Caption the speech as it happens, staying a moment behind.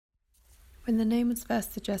When the name was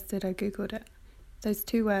first suggested, I googled it. Those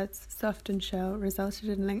two words, soft and shell, resulted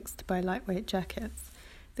in links to buy lightweight jackets,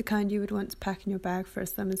 the kind you would want to pack in your bag for a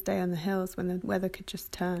summer's day on the hills when the weather could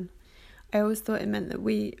just turn. I always thought it meant that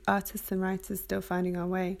we, artists and writers still finding our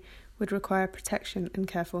way, would require protection and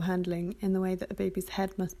careful handling in the way that a baby's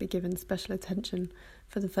head must be given special attention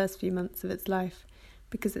for the first few months of its life,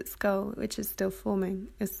 because its skull, which is still forming,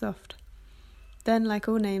 is soft. Then, like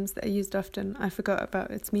all names that are used often, I forgot about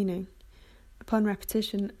its meaning. Upon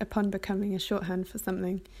repetition, upon becoming a shorthand for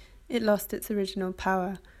something, it lost its original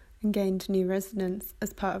power and gained new resonance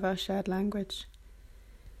as part of our shared language.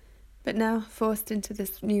 But now, forced into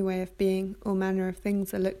this new way of being, all manner of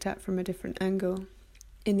things are looked at from a different angle.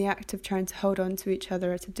 In the act of trying to hold on to each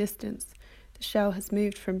other at a distance, the shell has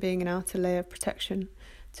moved from being an outer layer of protection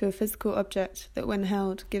to a physical object that, when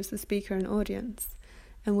held, gives the speaker an audience,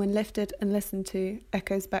 and when lifted and listened to,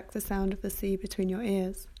 echoes back the sound of the sea between your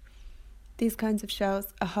ears. These kinds of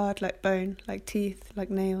shells are hard like bone, like teeth, like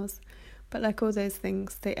nails, but like all those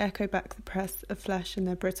things, they echo back the press of flesh in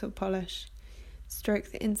their brittle polish. Stroke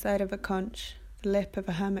the inside of a conch, the lip of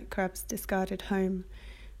a hermit crab's discarded home,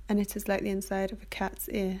 and it is like the inside of a cat's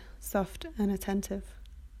ear, soft and attentive.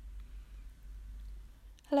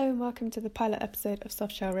 Hello and welcome to the pilot episode of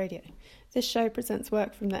Softshell Radio. This show presents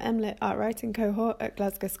work from the MLit Art Writing cohort at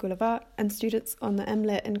Glasgow School of Art and students on the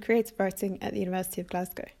MLit and Creative Writing at the University of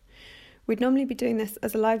Glasgow. We'd normally be doing this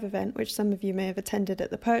as a live event, which some of you may have attended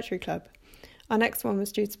at the Poetry Club. Our next one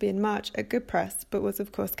was due to be in March at Good Press, but was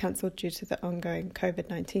of course cancelled due to the ongoing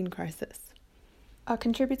COVID-19 crisis. Our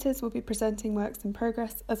contributors will be presenting works in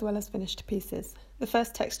progress as well as finished pieces. The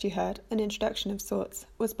first text you heard, an introduction of sorts,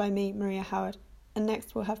 was by me, Maria Howard, and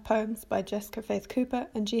next we'll have poems by Jessica Faith Cooper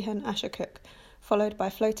and Jihan Asher Cook, followed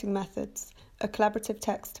by Floating Methods, a collaborative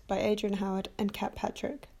text by Adrian Howard and Kat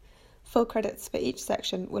Patrick. Full credits for each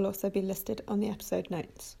section will also be listed on the episode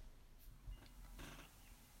notes.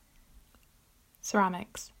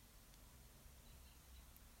 Ceramics.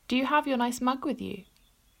 Do you have your nice mug with you?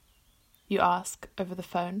 You ask over the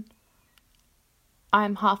phone. I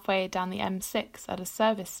am halfway down the M6 at a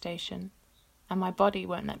service station, and my body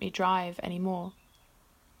won't let me drive anymore.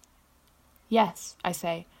 Yes, I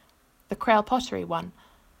say, the Crail Pottery one,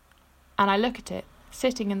 and I look at it,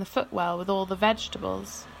 sitting in the footwell with all the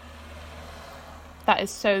vegetables. That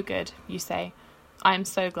is so good, you say. I am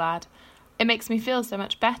so glad. It makes me feel so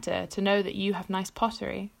much better to know that you have nice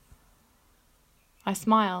pottery. I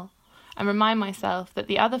smile and remind myself that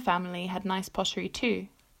the other family had nice pottery too.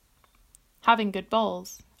 Having good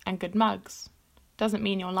bowls and good mugs doesn't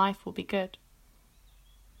mean your life will be good.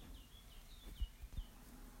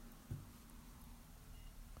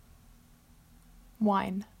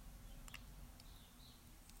 Wine.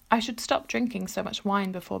 I should stop drinking so much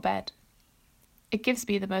wine before bed. It gives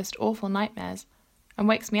me the most awful nightmares and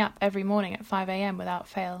wakes me up every morning at 5 a.m. without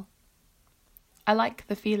fail. I like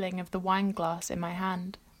the feeling of the wine glass in my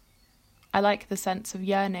hand. I like the sense of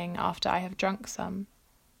yearning after I have drunk some.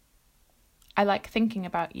 I like thinking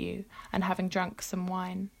about you and having drunk some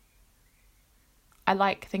wine. I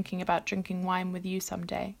like thinking about drinking wine with you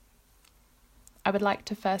someday. I would like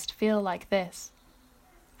to first feel like this,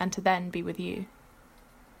 and to then be with you.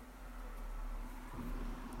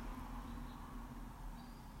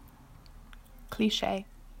 Cliché.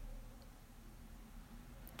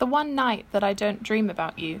 The one night that I don't dream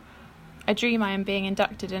about you, I dream I am being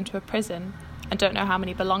inducted into a prison and don't know how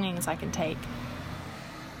many belongings I can take.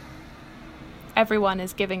 Everyone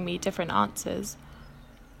is giving me different answers.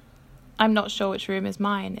 I'm not sure which room is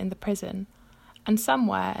mine in the prison, and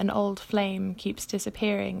somewhere an old flame keeps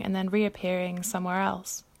disappearing and then reappearing somewhere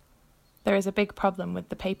else. There is a big problem with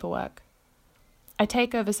the paperwork. I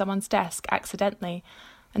take over someone's desk accidentally,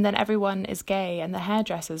 and then everyone is gay and the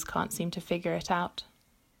hairdressers can't seem to figure it out.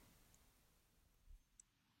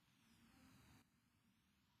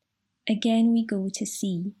 Again we go to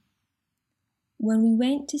sea. When we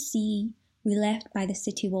went to sea, we left by the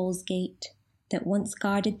city wall's gate that once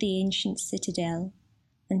guarded the ancient citadel,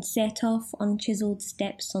 and set off on chiselled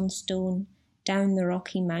steps on stone down the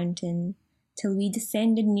rocky mountain, till we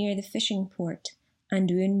descended near the fishing port and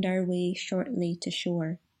wound our way shortly to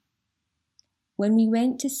shore. When we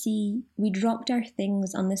went to sea, we dropped our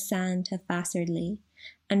things on the sand haphazardly,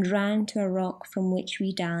 and ran to a rock from which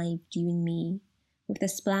we dived, you and me, with a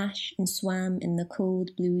splash and swam in the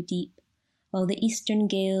cold blue deep, while the eastern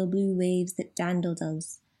gale blew waves that dandled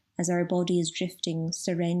us, as our bodies drifting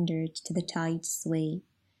surrendered to the tide's sway,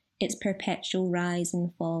 its perpetual rise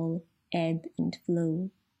and fall, ebb and flow.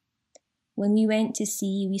 When we went to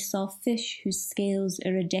sea, we saw fish whose scales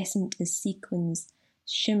iridescent as sequins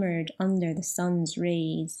shimmered under the sun's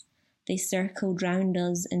rays, They circled round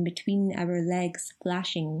us and between our legs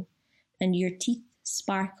flashing, and your teeth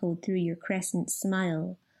sparkled through your crescent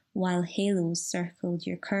smile, while halos circled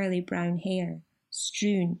your curly brown hair,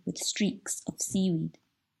 strewn with streaks of seaweed.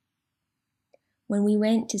 When we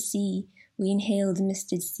went to sea, we inhaled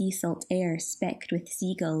misted sea salt air specked with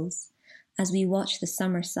seagulls, as we watched the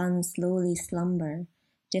summer sun slowly slumber,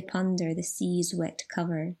 dip under the sea's wet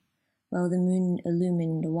cover, while the moon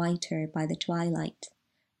illumined whiter by the twilight.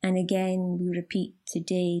 And again we repeat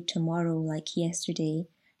today, tomorrow like yesterday,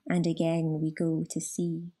 and again we go to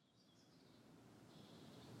sea.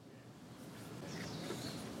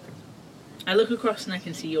 I look across and I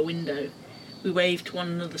can see your window. We wave to one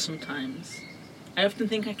another sometimes. I often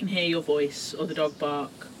think I can hear your voice or the dog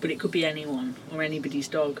bark, but it could be anyone or anybody's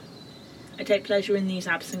dog. I take pleasure in these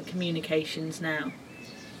absent communications now.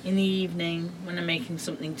 In the evening, when I'm making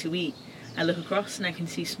something to eat, I look across and I can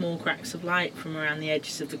see small cracks of light from around the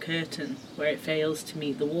edges of the curtain, where it fails to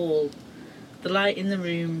meet the wall. The light in the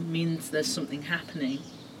room means there's something happening.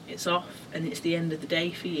 It's off and it's the end of the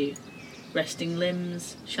day for you. Resting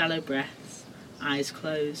limbs, shallow breaths, eyes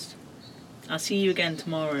closed. I'll see you again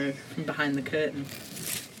tomorrow from behind the curtain.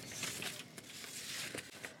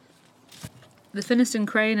 The Finnieston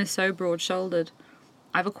crane is so broad-shouldered.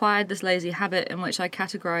 I've acquired this lazy habit in which I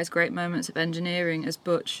categorise great moments of engineering as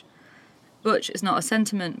butch. Butch is not a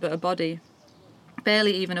sentiment but a body.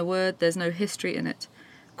 Barely even a word, there's no history in it.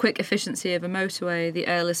 Quick efficiency of a motorway, the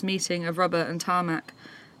airless meeting of rubber and tarmac,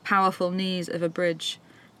 powerful knees of a bridge,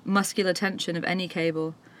 muscular tension of any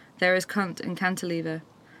cable. There is cunt and cantilever.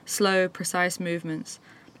 Slow, precise movements.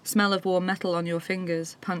 Smell of warm metal on your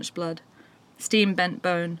fingers, punch blood. Steam bent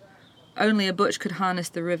bone. Only a butch could harness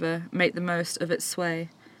the river, make the most of its sway.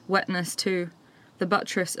 Wetness, too. The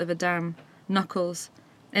buttress of a dam. Knuckles.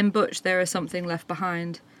 In butch there is something left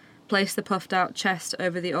behind. Place the puffed-out chest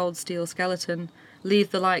over the old steel skeleton.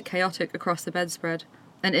 Leave the light chaotic across the bedspread.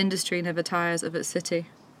 An industry never tires of its city.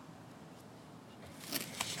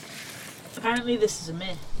 Apparently this is a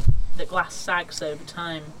myth, that glass sags over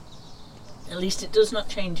time. At least it does not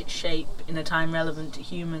change its shape in a time relevant to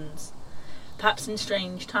humans. Perhaps in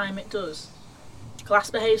strange time it does.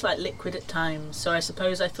 Glass behaves like liquid at times, so I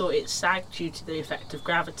suppose I thought it sagged due to the effect of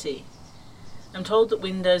gravity. I'm told that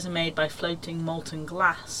windows are made by floating molten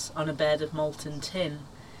glass on a bed of molten tin.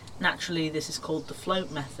 Naturally, this is called the float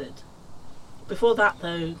method. Before that,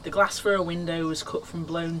 though, the glass for a window was cut from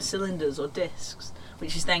blown cylinders or discs,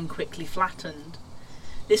 which is then quickly flattened.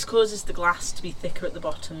 This causes the glass to be thicker at the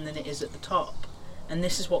bottom than it is at the top, and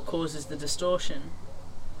this is what causes the distortion.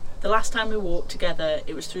 The last time we walked together,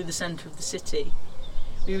 it was through the centre of the city.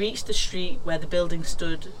 We reached the street where the building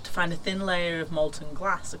stood to find a thin layer of molten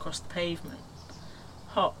glass across the pavement.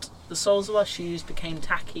 Hot, the soles of our shoes became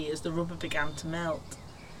tacky as the rubber began to melt.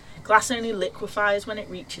 Glass only liquefies when it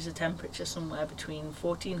reaches a temperature somewhere between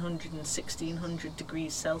 1400 and 1600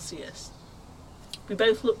 degrees Celsius. We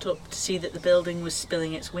both looked up to see that the building was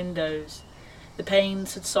spilling its windows. The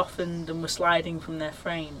panes had softened and were sliding from their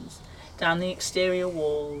frames, down the exterior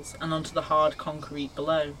walls and onto the hard concrete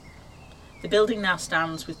below. The building now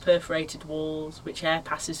stands with perforated walls, which air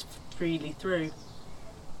passes freely through.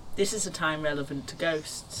 This is a time relevant to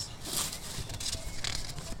ghosts.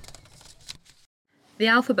 The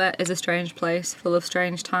alphabet is a strange place, full of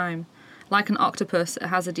strange time. Like an octopus, it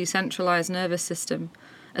has a decentralised nervous system,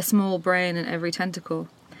 a small brain in every tentacle,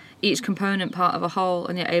 each component part of a whole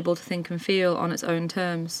and yet able to think and feel on its own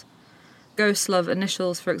terms. Ghosts love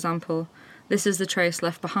initials, for example. This is the trace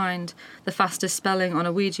left behind, the fastest spelling on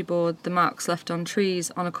a Ouija board, the marks left on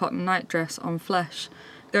trees, on a cotton nightdress, on flesh.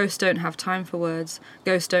 Ghosts don't have time for words.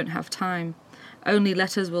 Ghosts don't have time. Only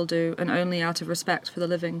letters will do, and only out of respect for the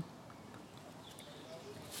living.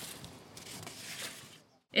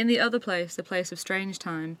 In the other place, the place of strange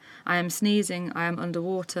time, I am sneezing, I am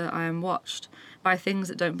underwater, I am watched, by things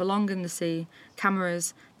that don't belong in the sea,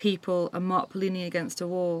 cameras, people, a mop leaning against a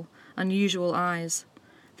wall, unusual eyes.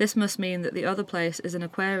 This must mean that the other place is an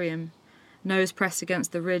aquarium, nose pressed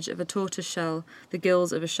against the ridge of a tortoise shell, the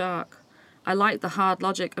gills of a shark. I like the hard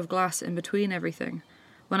logic of glass in between everything.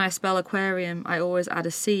 When I spell aquarium, I always add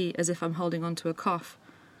a C as if I'm holding on to a cough.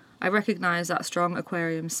 I recognise that strong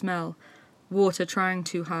aquarium smell. Water trying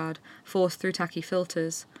too hard, forced through tacky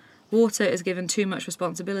filters. Water is given too much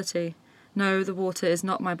responsibility. No, the water is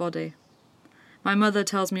not my body. My mother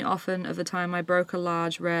tells me often of the time I broke a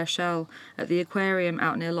large, rare shell at the aquarium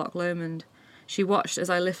out near Loch Lomond. She watched as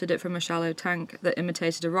I lifted it from a shallow tank that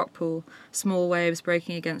imitated a rock pool, small waves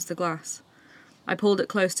breaking against the glass. I pulled it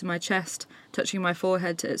close to my chest, touching my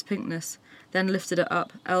forehead to its pinkness, then lifted it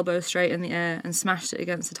up, elbows straight in the air, and smashed it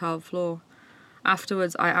against the tiled floor.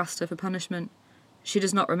 Afterwards, I asked her for punishment. She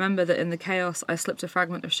does not remember that in the chaos I slipped a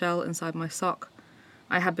fragment of shell inside my sock.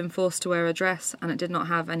 I had been forced to wear a dress, and it did not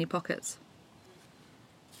have any pockets.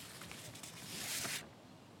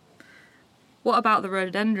 What about the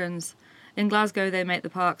rhododendrons? In Glasgow they make the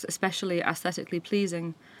parks especially aesthetically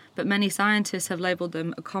pleasing, but many scientists have labelled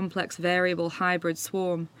them a complex variable hybrid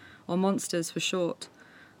swarm, or monsters for short.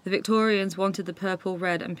 The Victorians wanted the purple,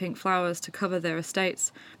 red and pink flowers to cover their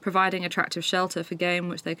estates, providing attractive shelter for game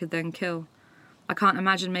which they could then kill. I can't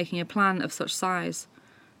imagine making a plant of such size.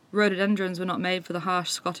 Rhododendrons were not made for the harsh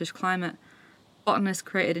Scottish climate. Botanists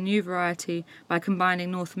created a new variety by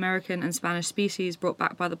combining North American and Spanish species brought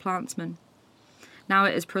back by the plantsmen. Now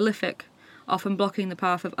it is prolific, often blocking the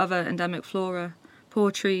path of other endemic flora. Poor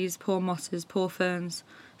trees, poor mosses, poor ferns.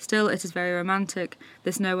 Still, it is very romantic,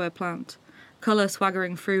 this nowhere plant. Colour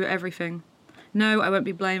swaggering through everything. No, I won't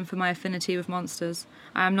be blamed for my affinity with monsters.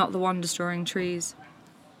 I am not the one destroying trees.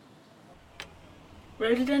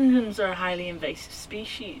 Rhododendrons are a highly invasive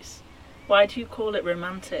species. Why do you call it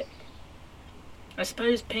romantic? I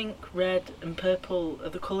suppose pink, red and purple are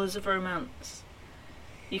the colours of romance.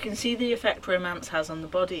 You can see the effect romance has on the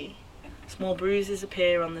body. Small bruises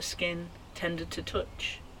appear on the skin, tender to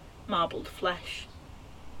touch, marbled flesh.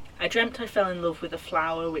 I dreamt I fell in love with a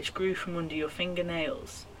flower which grew from under your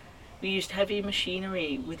fingernails. We used heavy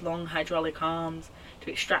machinery with long hydraulic arms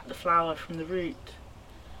to extract the flower from the root.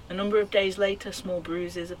 A number of days later, small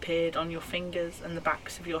bruises appeared on your fingers and the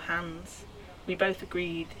backs of your hands. We both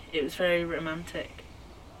agreed it was very romantic.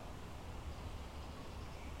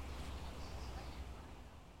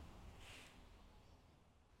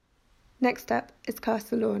 Next up is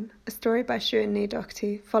Castle Lawn, a story by Siún Ní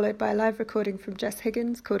Doherty, followed by a live recording from Jess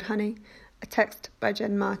Higgins called Honey, a text by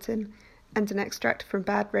Jen Martin, and an extract from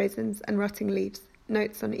Bad Raisins and Rotting Leaves,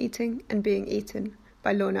 Notes on Eating and Being Eaten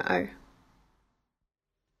by Lorna O.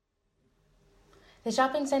 The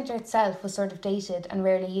shopping centre itself was sort of dated and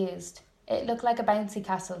rarely used. It looked like a bouncy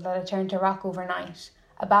castle that had turned to rock overnight,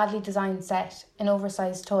 a badly designed set, an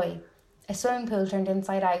oversized toy, a swimming pool turned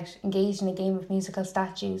inside out, engaged in a game of musical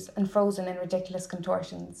statues and frozen in ridiculous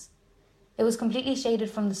contortions. It was completely shaded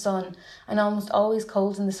from the sun and almost always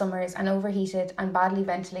cold in the summers and overheated and badly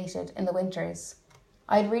ventilated in the winters.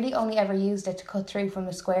 I had really only ever used it to cut through from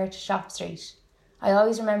the square to Shop Street. I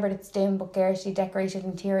always remembered its dim but garishly decorated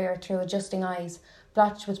interior through adjusting eyes,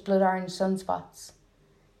 blotched with blood-orange sunspots.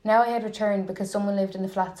 Now I had returned because someone lived in the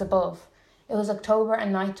flats above. It was October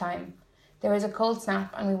and night time. There was a cold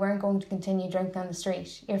snap and we weren't going to continue drinking on the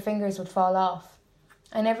street. Your fingers would fall off.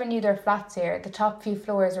 I never knew there were flats here. The top few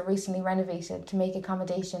floors were recently renovated to make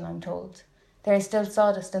accommodation, I'm told. There is still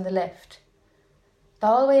sawdust in the lift. The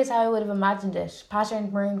hallway is how I would have imagined it,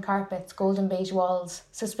 patterned maroon carpets, golden beige walls,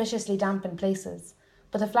 suspiciously damp in places.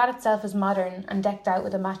 But the flat itself is modern and decked out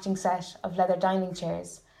with a matching set of leather dining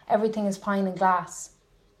chairs. Everything is pine and glass.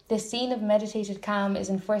 This scene of meditated calm is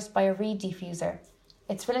enforced by a reed diffuser.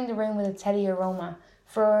 It's filling the room with its heady aroma.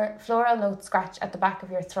 Floral notes scratch at the back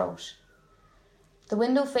of your throat. The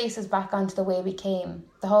window faces back onto the way we came.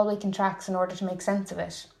 The hallway contracts in order to make sense of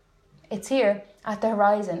it. It's here, at the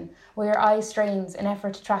horizon, where your eye strains in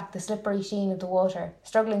effort to track the slippery sheen of the water,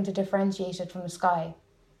 struggling to differentiate it from the sky.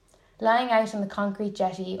 Lying out on the concrete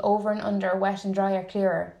jetty, over and under, wet and dry or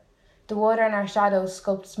clearer. The water and our shadows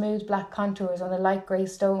sculpt smooth black contours on the light grey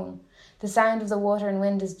stone. The sound of the water and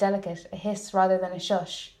wind is delicate, a hiss rather than a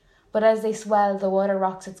shush. But as they swell, the water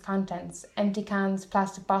rocks its contents, empty cans,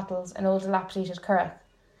 plastic bottles, and old dilapidated curragh.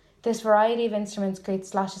 This variety of instruments creates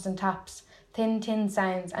slashes and taps, thin tin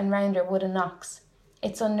sounds, and rounder wooden knocks.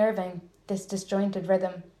 It's unnerving, this disjointed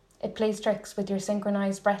rhythm. It plays tricks with your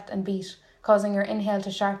synchronised breath and beat, causing your inhale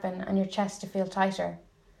to sharpen and your chest to feel tighter.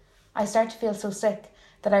 I start to feel so sick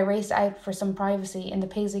that I race out for some privacy in the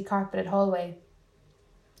paisley carpeted hallway.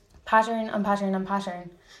 Pattern on pattern on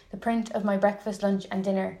pattern, the print of my breakfast, lunch and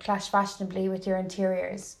dinner clash fashionably with your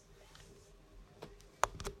interiors.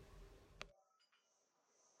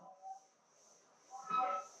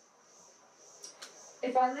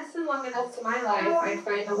 If I listened long enough to my life, I'd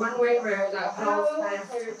find a one-way road that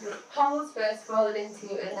holes first fallen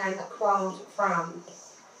into and then crawled from.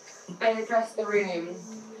 I addressed the room.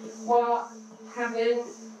 What haven't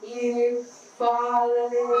you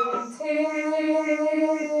fallen into?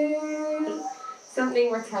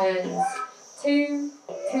 Something returns. 2,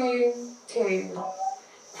 2, 2.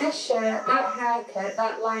 This shirt, that haircut,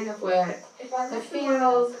 that line of work. The feel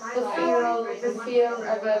of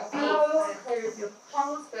a beat.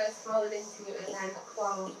 Holes first fallen into and then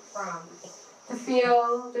crawled from. The feel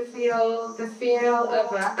of a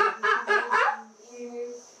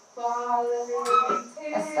you fallen into.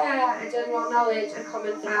 a stare, a general knowledge, a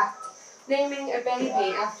common fact. Naming a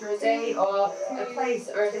baby after a day or a place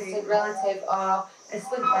or a distant relative, or a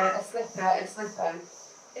slipper.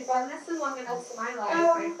 If I listen long enough to my life,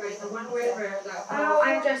 I find the one word that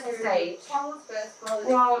I'm just a stage.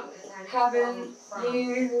 What haven't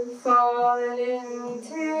you fallen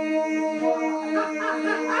into?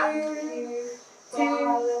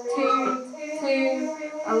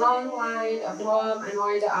 A long line of warm and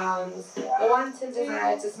wider arms. The wanton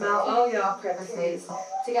desire to smell all your crevices,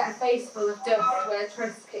 to get a face full of dust where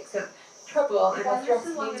trust kicks up trouble, and the thrust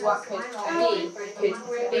means what could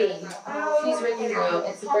be. She's ringing out,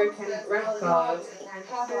 it's a broken record.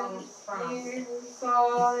 Haven't you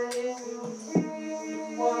fallen into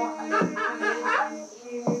what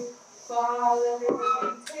you fallen into?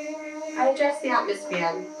 I address the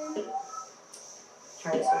atmosphere.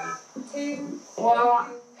 Try this one. What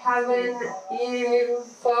haven't you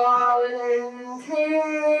fallen into?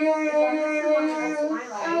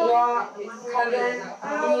 What haven't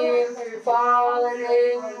you fallen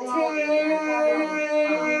into?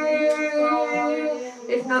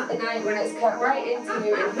 If not the night when it's cut right into,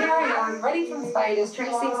 and here I am, running from spiders,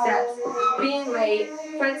 tracing steps, being late,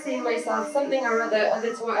 fancying myself something or other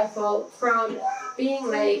to what I thought from being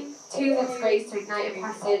late, two lips raised to ignite a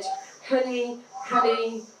passage. Honey,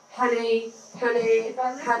 honey, honey, honey,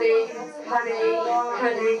 honey, honey,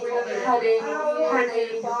 honey, honey,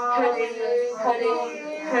 honey, honey, honey,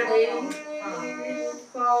 honey.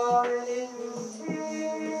 Fallen into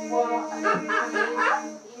what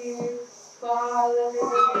you fallen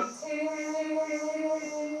into.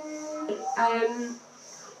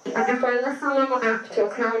 And if I listen long enough to a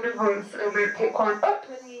cloud of voice, I might pick one up.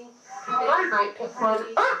 I might pick one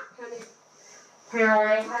up. Here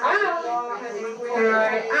I am,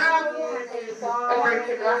 a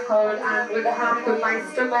broken record, and with a hand on my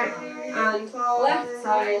stomach and left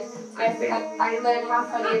side, I learned how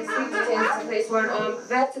funny and sweet it is to place one arm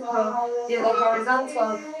vertical, the other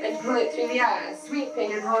horizontal, and pull it through the air,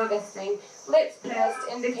 sweeping and harvesting, lips pursed,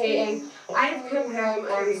 indicating, I've come home,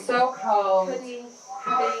 I'm so cold. Honey,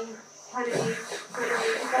 honey.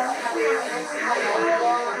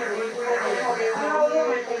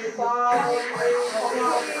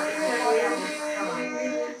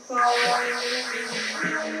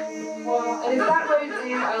 And if that won't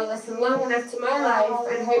do, I'll listen long enough to my life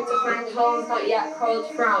and hope to find holes not yet crawled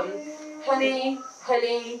from. Honey,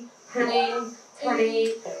 honey, honey,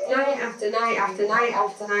 honey, night after night after night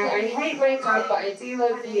after night. I hate my job, but I do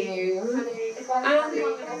love you. And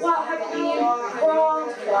what have you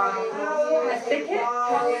crawled from? A thicket?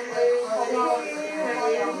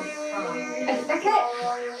 A thicket?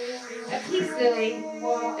 A peace lily?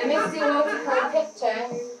 A misty watercolour picture?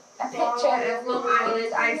 A picture of Long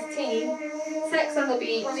Island iced tea? Sex on the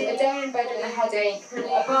beach? A day in bed with a headache? A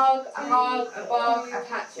bog, a hog, a bog, a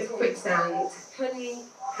patch of quicksand? Honey,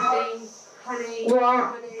 honey, honey,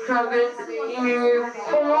 what haven't you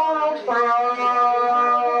crawled from?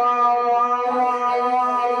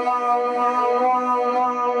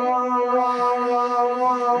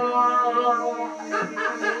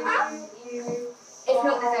 If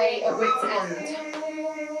not the day at wit's end.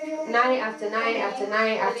 Night after night after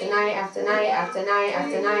night after night after night after night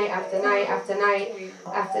after night after night after night after night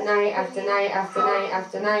after night after night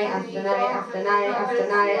after night after night after night after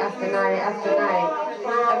night after night after night. A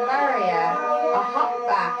barrier, a hot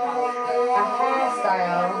bath, a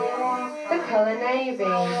hairstyle, the colour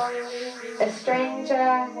navy, a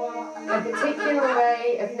stranger, a particular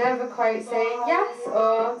way of never quite saying yes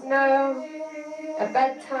or no, a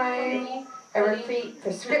bedtime, a repeat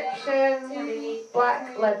prescription,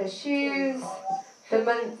 black leather shoes, the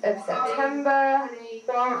month of September,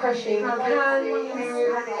 crushing hands,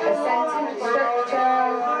 a sentence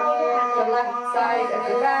structure, the left side of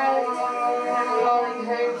the bed, calling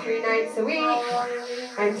home 3 nights a week,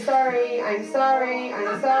 I'm sorry, I'm sorry,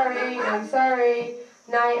 I'm sorry, I'm sorry,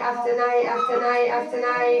 night after night after night after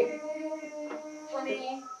night.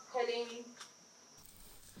 Honey, honey.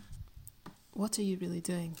 What are you really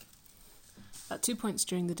doing? At 2 points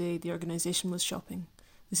during the day, the organisation was shopping.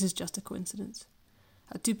 This is just a coincidence.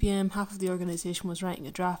 At 2 p.m, half of the organisation was writing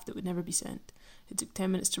a draft that would never be sent. It took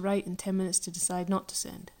 10 minutes to write and 10 minutes to decide not to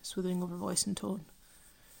send, swithering over voice and tone.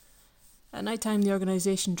 At night time, the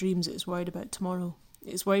organisation dreams it is worried about tomorrow.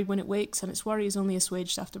 It is worried when it wakes, and its worry is only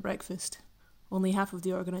assuaged after breakfast. Only half of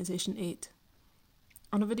the organisation ate.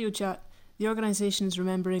 On a video chat, the organisation is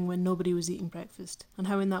remembering when nobody was eating breakfast, and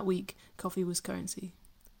how in that week, coffee was currency.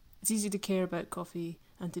 It's easy to care about coffee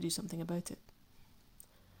and to do something about it.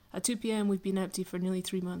 At 2 p.m, we've been empty for nearly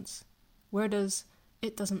 3 months. Where does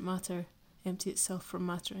 "it doesn't matter" empty itself from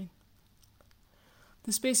mattering?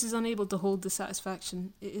 The space is unable to hold the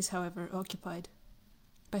satisfaction. It is, however, occupied.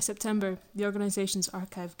 By September, the organisation's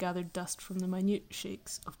archive gathered dust from the minute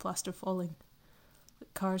shakes of plaster falling,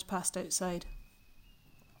 like cars passed outside.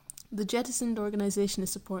 The jettisoned organisation is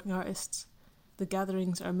supporting artists. The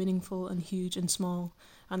gatherings are meaningful and huge and small,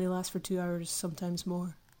 and they last for 2 hours, sometimes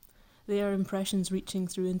more. They are impressions reaching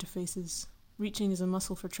through interfaces. Reaching is a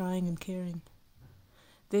muscle for trying and caring.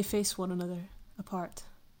 They face one another, apart.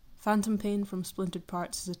 Phantom pain from splintered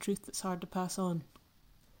parts is a truth that's hard to pass on.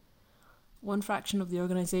 One fraction of the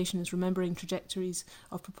organisation is remembering trajectories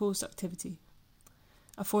of proposed activity.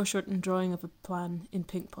 A foreshortened drawing of a plan in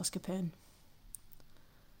pink Posca pen.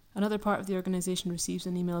 Another part of the organisation receives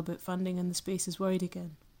an email about funding and the space is worried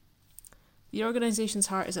again. The organisation's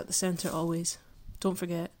heart is at the centre always. Don't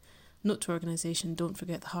forget. Note to organisation, don't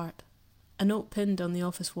forget the heart. A note pinned on the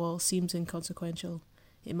office wall seems inconsequential.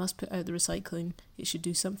 It must put out the recycling. It should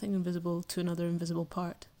do something invisible to another invisible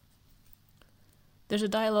part. There's a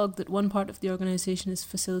dialogue that one part of the organisation is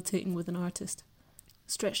facilitating with an artist.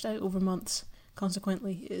 Stretched out over months,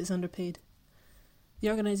 consequently, it is underpaid. The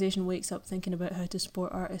organisation wakes up thinking about how to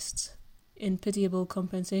support artists. In pitiable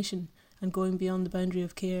compensation, and going beyond the boundary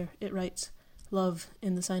of care, it writes, "Love,"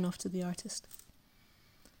 in the sign-off to the artist.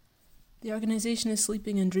 The organisation is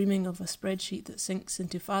sleeping and dreaming of a spreadsheet that sinks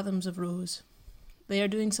into fathoms of rows. They are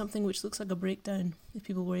doing something which looks like a breakdown, if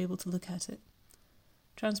people were able to look at it.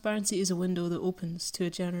 Transparency is a window that opens to a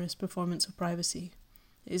generous performance of privacy.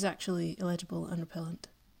 It is actually illegible and repellent.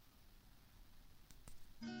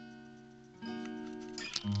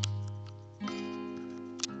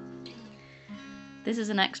 This is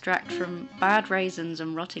an extract from Bad Raisins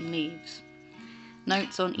and Rotting Leaves.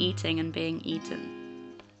 Notes on eating and being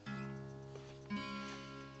eaten.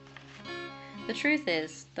 The truth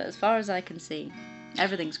is that as far as I can see,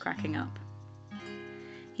 everything's cracking up.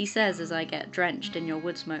 He says as I get drenched in your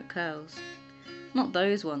wood smoke curls. Not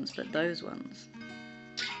those ones, but those ones.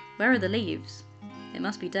 Where are the leaves? It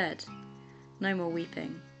must be dead. No more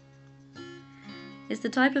weeping. It's the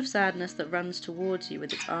type of sadness that runs towards you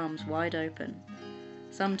with its arms wide open,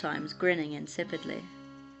 sometimes grinning insipidly.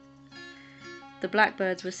 The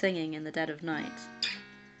blackbirds were singing in the dead of night,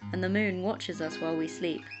 and the moon watches us while we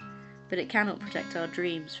sleep, but it cannot protect our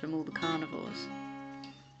dreams from all the carnivores.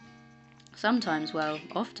 Sometimes, well,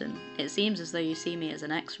 often, it seems as though you see me as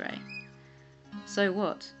an X-ray. So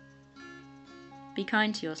what? Be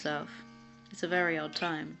kind to yourself. It's a very odd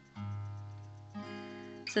time.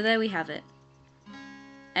 So there we have it.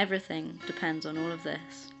 Everything depends on all of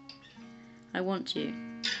this. I want you.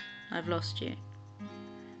 I've lost you.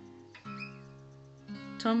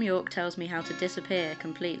 Tom York tells me how to disappear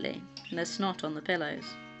completely, and there's snot on the pillows.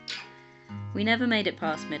 We never made it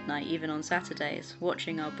past midnight, even on Saturdays,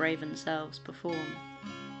 watching our braven selves perform.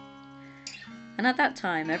 And at that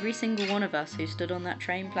time, every single one of us who stood on that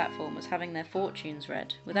train platform was having their fortunes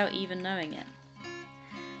read, without even knowing it.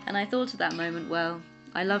 And I thought at that moment, well,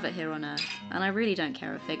 I love it here on Earth, and I really don't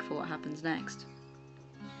care a fig for what happens next.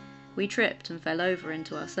 We tripped and fell over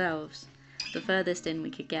into ourselves, the furthest in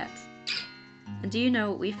we could get. And do you know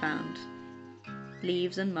what we found?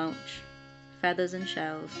 Leaves and mulch, feathers and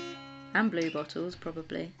shells, and blue bottles,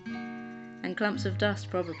 probably, and clumps of dust,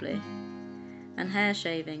 probably, and hair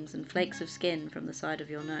shavings and flakes of skin from the side of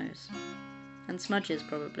your nose, and smudges,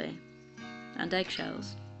 probably, and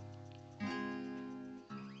eggshells.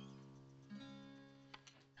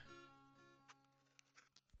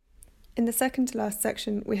 In the second to last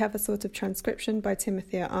section, we have a sort of transcription by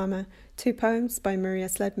Timothea Armour, 2 poems by Maria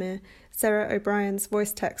Sledmere, Sarah O'Brien's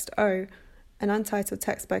voice text O, an untitled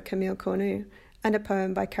text by Camille Cornu, and a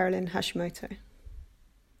poem by Carolyn Hashimoto.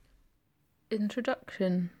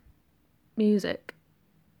 Introduction. Music.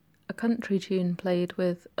 A country tune played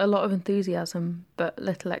with a lot of enthusiasm but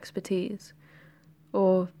little expertise.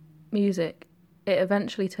 Or music. It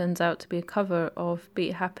eventually turns out to be a cover of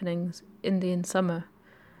Beat Happening's Indian Summer.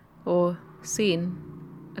 Or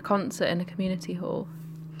scene. A concert in a community hall.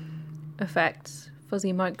 Effects.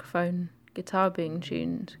 Fuzzy microphone. Guitar being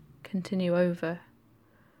tuned. Continue over.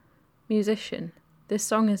 Musician. This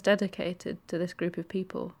song is dedicated to this group of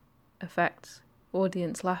people. Effects.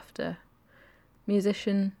 Audience laughter.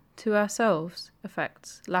 Musician. To ourselves.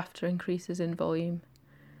 Effects. Laughter increases in volume.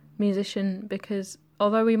 Musician because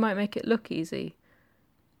although we might make it look easy,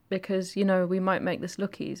 because, we might make this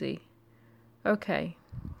look easy. Okay.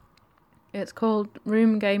 It's called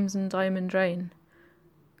Room Games and Diamond Drain.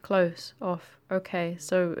 Close, off. Okay,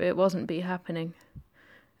 so it wasn't Beat Happening.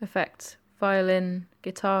 Effects. Violin,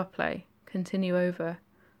 guitar play. Continue over.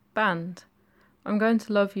 Band. I'm going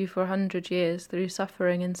to love you for 100 years through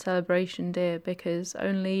suffering and celebration, dear, because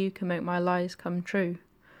only you can make my lies come true.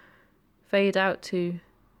 Fade out to,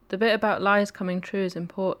 the bit about lies coming true is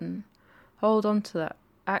important. Hold on to that.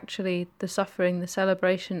 Actually, the suffering, the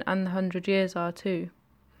celebration, and the 100 years are too.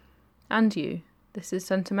 And you. This is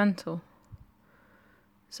sentimental.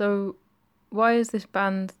 So, why is this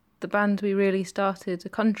band, the band we really started, a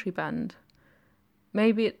country band?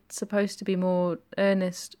 Maybe it's supposed to be more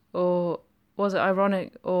earnest, or was it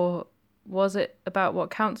ironic, or was it about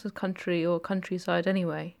what counts as country or countryside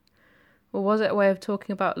anyway? Or was it a way of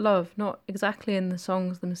talking about love, not exactly in the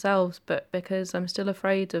songs themselves, but because I'm still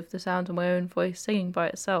afraid of the sound of my own voice singing by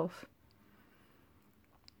itself?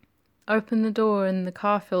 Open the door and the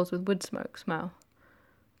car fills with wood smoke smell,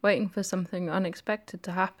 waiting for something unexpected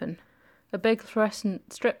to happen. A big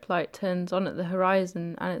fluorescent strip light turns on at the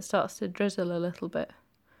horizon and it starts to drizzle a little bit.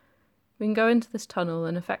 We can go into this tunnel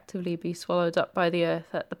and effectively be swallowed up by the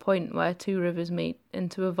earth at the point where two rivers meet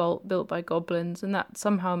into a vault built by goblins, and that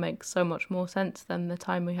somehow makes so much more sense than the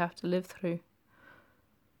time we have to live through.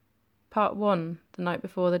 Part 1, the night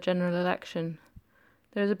before the general election.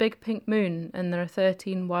 There is a big pink moon and there are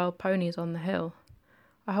 13 wild ponies on the hill.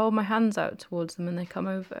 I hold my hands out towards them and they come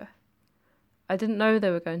over. I didn't know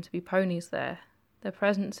there were going to be ponies there. Their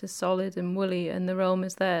presence is solid and woolly and the realm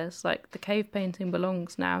is theirs, like the cave painting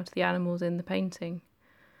belongs now to the animals in the painting.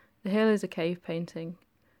 The hill is a cave painting.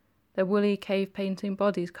 Their woolly cave painting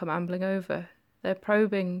bodies come ambling over. They're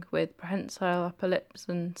probing with prehensile upper lips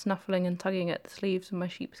and snuffling and tugging at the sleeves of my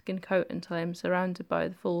sheepskin coat until I am surrounded by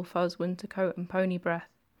the full fuzz winter coat and pony breath.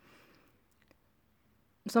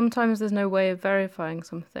 Sometimes there's no way of verifying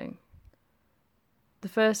something. The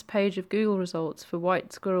first page of Google results for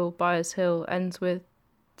White Squirrel Byers Hill ends with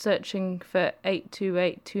searching for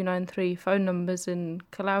 828293 phone numbers in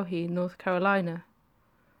Kalauhi, North Carolina.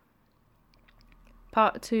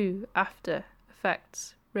 Part 2, after,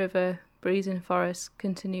 effects, river, breeze in forest,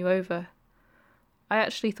 continue over. I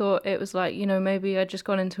actually thought it was like, maybe I'd just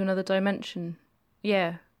gone into another dimension.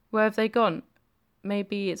 Yeah, where have they gone?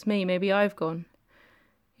 Maybe it's me, maybe I've gone.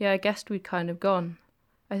 Yeah, I guessed we'd kind of gone.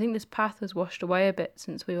 I think this path has washed away a bit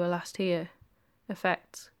since we were last here.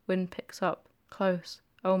 Effects, wind picks up, close.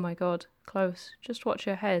 Oh my god, close. Just watch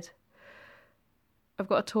your head. I've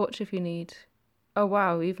got a torch if you need. Oh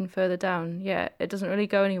wow, even further down. Yeah, it doesn't really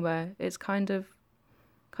go anywhere. It's kind of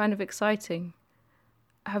exciting.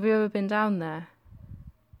 Have you ever been down there?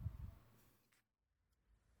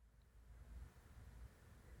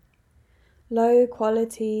 Low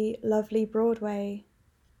quality, lovely Broadway.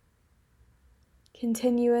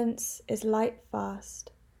 Continuance is light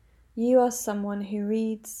fast. You are someone who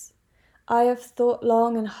reads. I have thought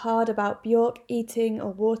long and hard about Bjork eating a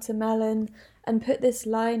watermelon and put this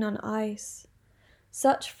line on ice.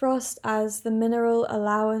 Such frost as the mineral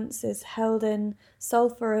allowance is held in,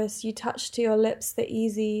 sulphurous you touch to your lips the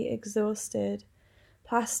easy, exhausted.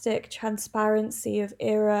 Plastic transparency of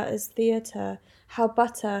era as theatre, how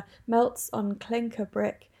butter melts on clinker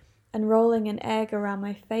brick, and rolling an egg around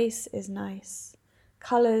my face is nice.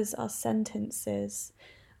 Colours are sentences.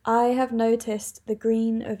 I have noticed the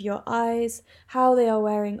green of your eyes, how they are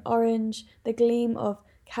wearing orange, the gleam of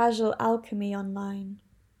casual alchemy online.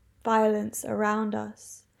 Violence around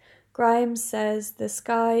us. Grimes says the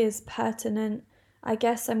sky is pertinent. I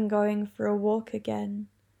guess I'm going for a walk again.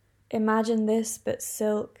 Imagine this but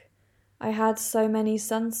silk. I had so many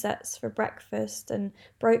sunsets for breakfast and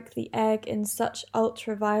broke the egg in such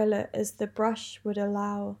ultraviolet as the brush would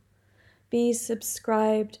allow. Be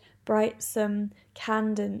subscribed, brightsome,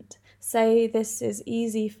 candent. Say this is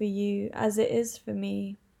easy for you as it is for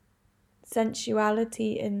me.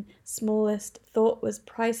 Sensuality in smallest thought was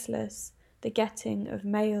priceless, the getting of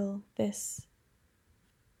mail, this.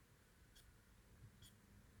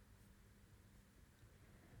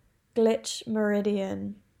 Glitch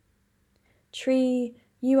Meridian. Tree,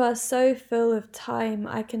 you are so full of time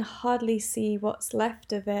I can hardly see what's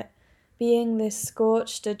left of it, being this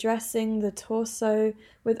scorched addressing the torso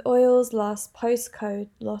with oil's last postcode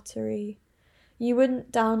lottery. You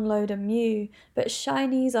wouldn't download a Mew, but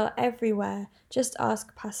shinies are everywhere, just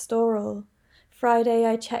ask Pastoral. Friday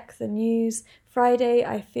I check the news, Friday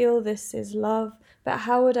I feel this is love, but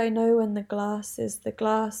how would I know when the glass is the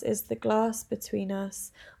glass between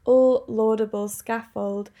us? All laudable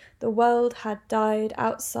scaffold, the world had died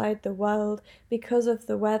outside the world because of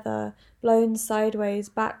the weather, blown sideways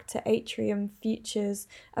back to atrium futures.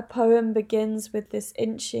 A poem begins with this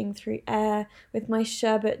inching through air, with my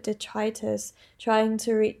sherbet detritus, trying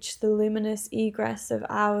to reach the luminous egress of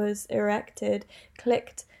hours erected,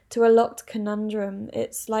 clicked to a locked conundrum.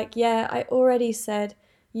 It's like, yeah, I already said,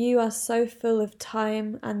 You are so full of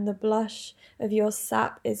time, and the blush of your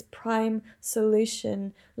sap is prime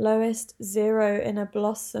solution, lowest zero in a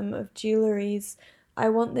blossom of jewelries. I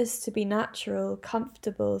want this to be natural,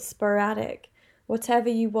 comfortable, sporadic, whatever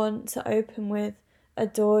you want to open with.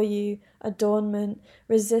 Adore you, adornment,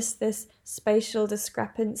 resist this spatial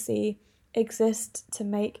discrepancy, exist to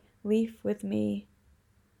make leaf with me.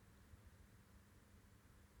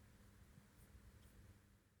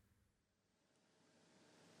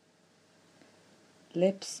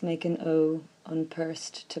 Lips make an O,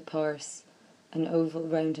 unpursed to parse, an oval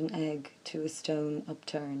round an egg to a stone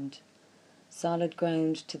upturned. Solid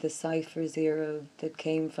ground to the cipher zero that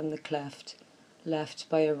came from the cleft, left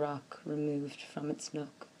by a rock removed from its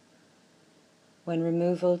nook. When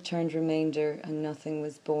removal turned remainder and nothing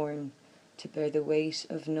was born, to bear the weight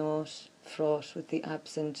of naught fraught with the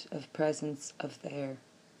absent of presence of there.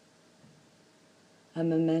 A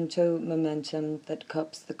memento momentum that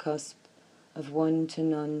cups the cusp of one to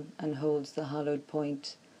none and holds the hollowed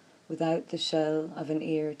point, without the shell of an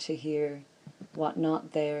ear to hear what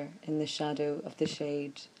not there in the shadow of the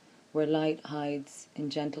shade, where light hides in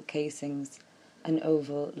gentle casings, an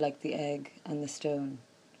oval like the egg and the stone.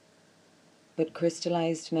 But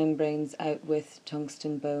crystallized membranes out with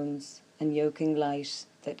tungsten bones, and yoking light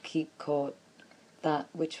that keep caught that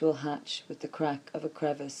which will hatch with the crack of a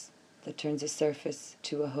crevice that turns a surface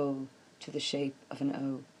to a hole to the shape of an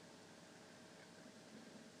O.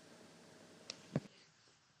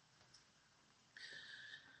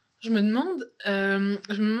 Je me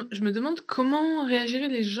demande comment réagiraient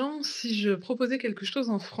les gens si je proposais quelque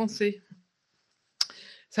chose en français.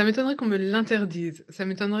 Ça m'étonnerait qu'on me l'interdise. Ça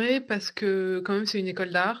m'étonnerait parce que quand même c'est une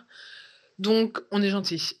école d'art. Donc on est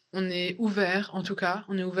gentil. On est ouvert en tout cas.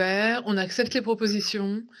 On est ouvert. On accepte les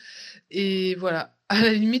propositions. Et voilà. À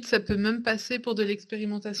la limite ça peut même passer pour de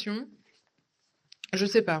l'expérimentation. Je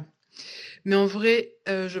sais pas. Mais en vrai,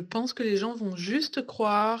 je pense que les gens vont juste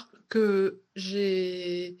croire que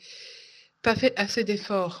j'ai pas fait assez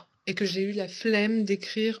d'efforts et que j'ai eu la flemme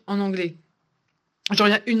d'écrire en anglais. Genre,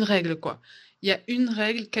 il y a une règle, quoi. Il y a une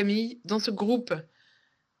règle, Camille, dans ce groupe.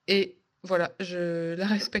 Et voilà, je la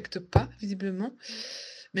respecte pas, visiblement.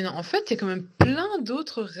 Mais non, en fait, il y a quand même plein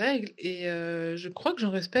d'autres règles et je crois que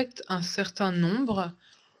j'en respecte un certain nombre.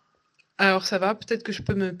 Alors ça va, peut-être que je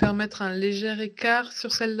peux me permettre un léger écart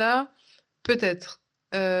sur celle-là. Peut-être.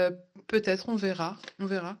 Peut-être, on verra. On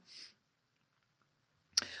verra.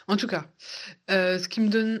 En tout cas, ce qui me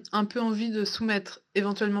donne un peu envie de soumettre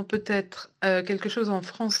éventuellement peut-être quelque chose en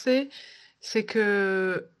français, c'est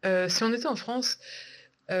que si on était en France,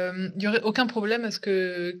 il n'y aurait aucun problème à ce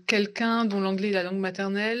que quelqu'un dont l'anglais est la langue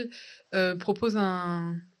maternelle propose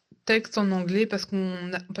un texte en anglais parce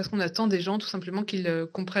qu'on attend des gens tout simplement qu'ils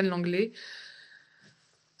comprennent l'anglais.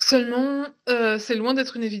 Seulement, c'est loin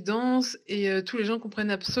d'être une évidence et tous les gens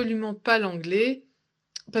comprennent absolument pas l'anglais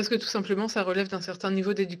parce que tout simplement ça relève d'un certain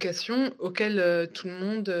niveau d'éducation auquel tout le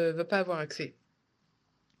monde va pas avoir accès.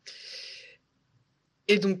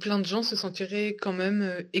 Et donc plein de gens se sentiraient quand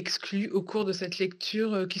même exclus au cours de cette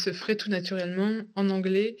lecture qui se ferait tout naturellement en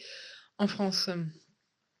anglais en France.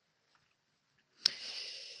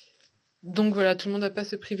 Donc voilà, tout le monde n'a pas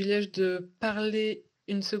ce privilège de parler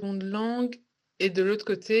une seconde langue. Et de l'autre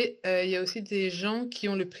côté, il y a aussi des gens qui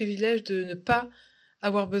ont le privilège de ne pas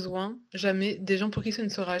avoir besoin, jamais, des gens pour qui ce ne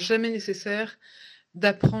sera jamais nécessaire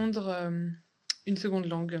d'apprendre une seconde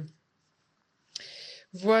langue.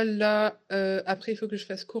 Voilà, après il faut que je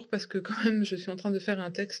fasse court parce que quand même je suis en train de faire un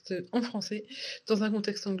texte en français dans un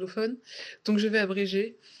contexte anglophone, donc je vais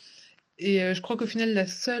abréger. Et je crois qu'au final la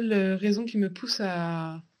seule raison qui me pousse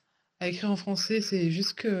à écrire en français, c'est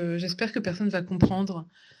juste que j'espère que personne va comprendre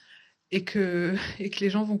et que les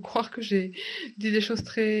gens vont croire que j'ai dit des choses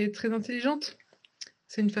très, très intelligentes.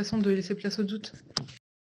 C'est une façon de laisser place au doute.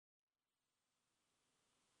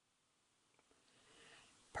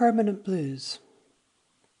 Permanent blues.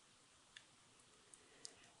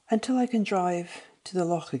 Until I can drive to the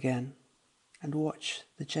loch again and watch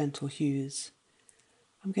the gentle hues,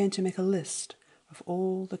 I'm going to make a list of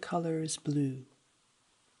all the colours blue.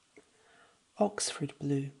 Oxford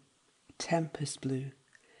blue, Tempest blue,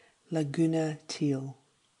 Laguna teal,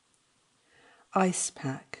 Ice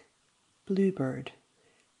Pack, Bluebird,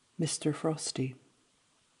 Mr. Frosty,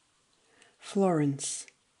 Florence,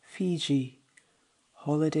 Fiji,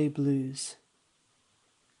 Holiday Blues,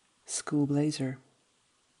 School Blazer,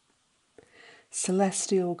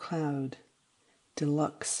 Celestial Cloud,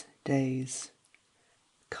 Deluxe Days,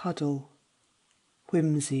 Cuddle,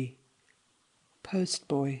 Whimsy,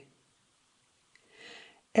 Postboy,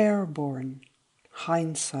 Airborne,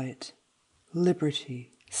 Hindsight,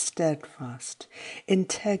 Liberty, steadfast,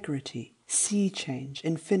 integrity, sea change,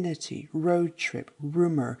 infinity, road trip,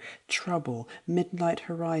 rumour, trouble, midnight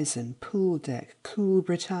horizon, pool deck, cool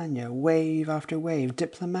Britannia, wave after wave,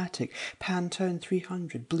 diplomatic, Pantone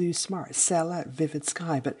 300, blue smart, sell out, vivid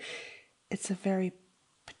sky. But it's a very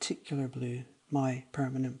particular blue, my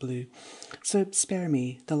permanent blue. So spare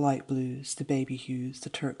me the light blues, the baby hues, the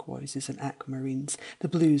turquoises and aquamarines, the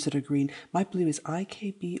blues that are green. My blue is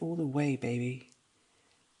IKB all the way, baby.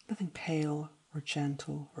 Nothing pale or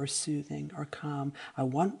gentle or soothing or calm. I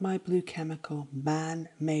want my blue chemical,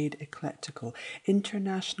 man-made eclectical,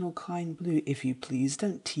 international kind blue, if you please.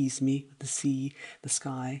 Don't tease me with the sea, the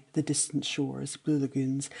sky, the distant shores, blue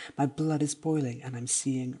lagoons. My blood is boiling and I'm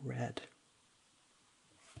seeing red.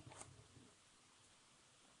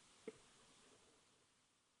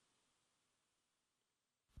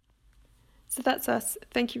 So that's us.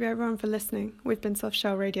 Thank you everyone for listening. We've been Soft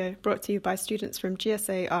Shell Radio, brought to you by students from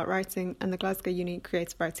GSA Art Writing and the Glasgow Uni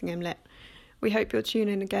Creative Writing MLit. We hope you'll tune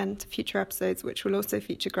in again to future episodes, which will also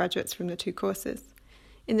feature graduates from the two courses.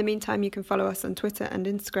 In the meantime, you can follow us on Twitter and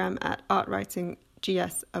Instagram at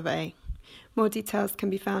ArtWritingGS of A. More details can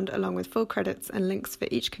be found along with full credits and links for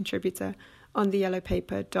each contributor on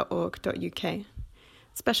theyellowpaper.org.uk.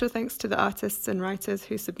 Special thanks to the artists and writers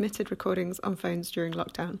who submitted recordings on phones during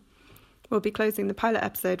lockdown. We'll be closing the pilot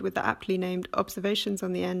episode with the aptly named Observations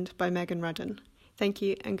on the End by Megan Rudden. Thank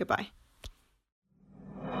you and goodbye.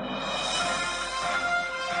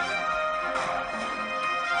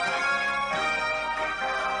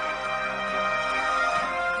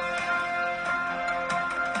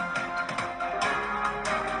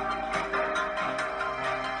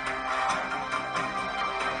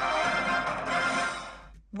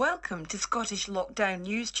 Welcome to Scottish Lockdown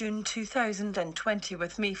News June 2020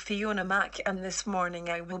 with me, Fiona Mack, and this morning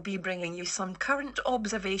I will be bringing you some current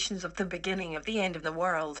observations of the beginning of the end of the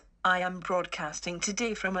world. I am broadcasting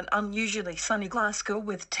today from an unusually sunny Glasgow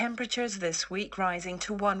with temperatures this week rising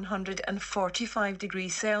to 145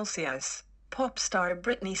 degrees Celsius. Pop star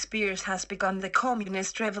Britney Spears has begun the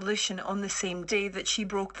communist revolution on the same day that she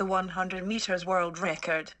broke the 100 meters world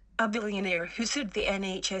record. A billionaire who sued the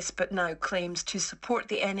NHS but now claims to support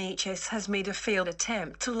the NHS has made a failed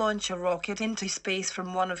attempt to launch a rocket into space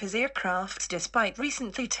from one of his aircrafts despite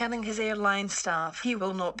recently telling his airline staff he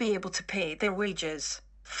will not be able to pay their wages.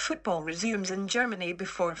 Football resumes in Germany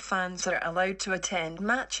before fans are allowed to attend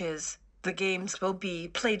matches. The games will be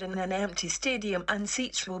played in an empty stadium and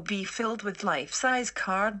seats will be filled with life-size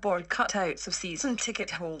cardboard cutouts of season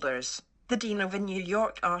ticket holders. The dean of a New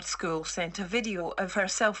York art school sent a video of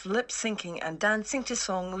herself lip-syncing and dancing to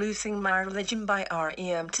song Losing My Religion by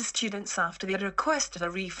R.E.M. to students after they requested a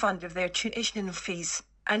refund of their tuition fees.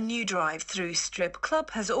 A new drive-through strip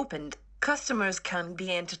club has opened. Customers can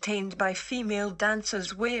be entertained by female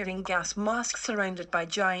dancers wearing gas masks surrounded by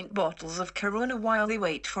giant bottles of Corona while they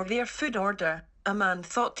wait for their food order. A man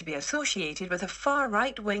thought to be associated with a far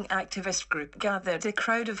right-wing activist group gathered a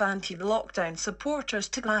crowd of anti-lockdown supporters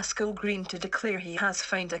to Glasgow Green to declare he has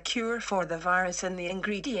found a cure for the virus in the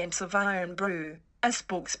ingredients of Irn-Bru. A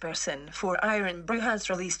spokesperson for Irn-Bru has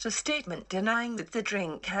released a statement denying that the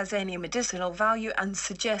drink has any medicinal value and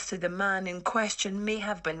suggested the man in question may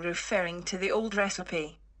have been referring to the old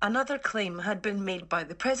recipe. Another claim had been made by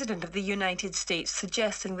the President of the United States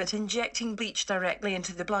suggesting that injecting bleach directly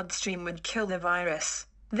into the bloodstream would kill the virus.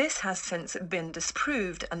 This has since been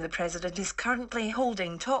disproved and the President is currently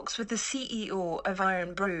holding talks with the CEO of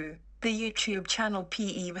Irn-Bru. The YouTube channel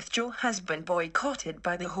PE with Joe has been boycotted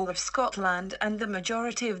by the whole of Scotland and the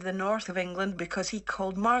majority of the north of England because he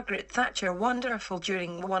called Margaret Thatcher wonderful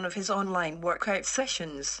during one of his online workout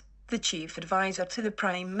sessions. The chief advisor to the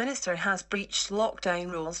Prime Minister has breached lockdown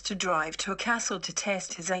rules to drive to a castle to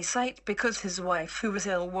test his eyesight because his wife who was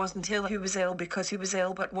ill wasn't ill, who was ill because he was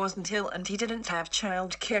ill but wasn't ill, and he didn't have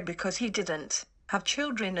childcare because he didn't have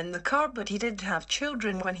children in the car, but he did have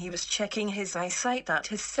children when he was checking his eyesight at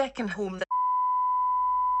his second home.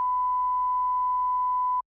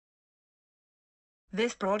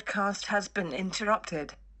 This broadcast has been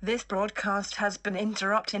interrupted. This broadcast has been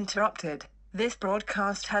interrupted. This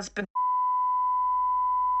broadcast has been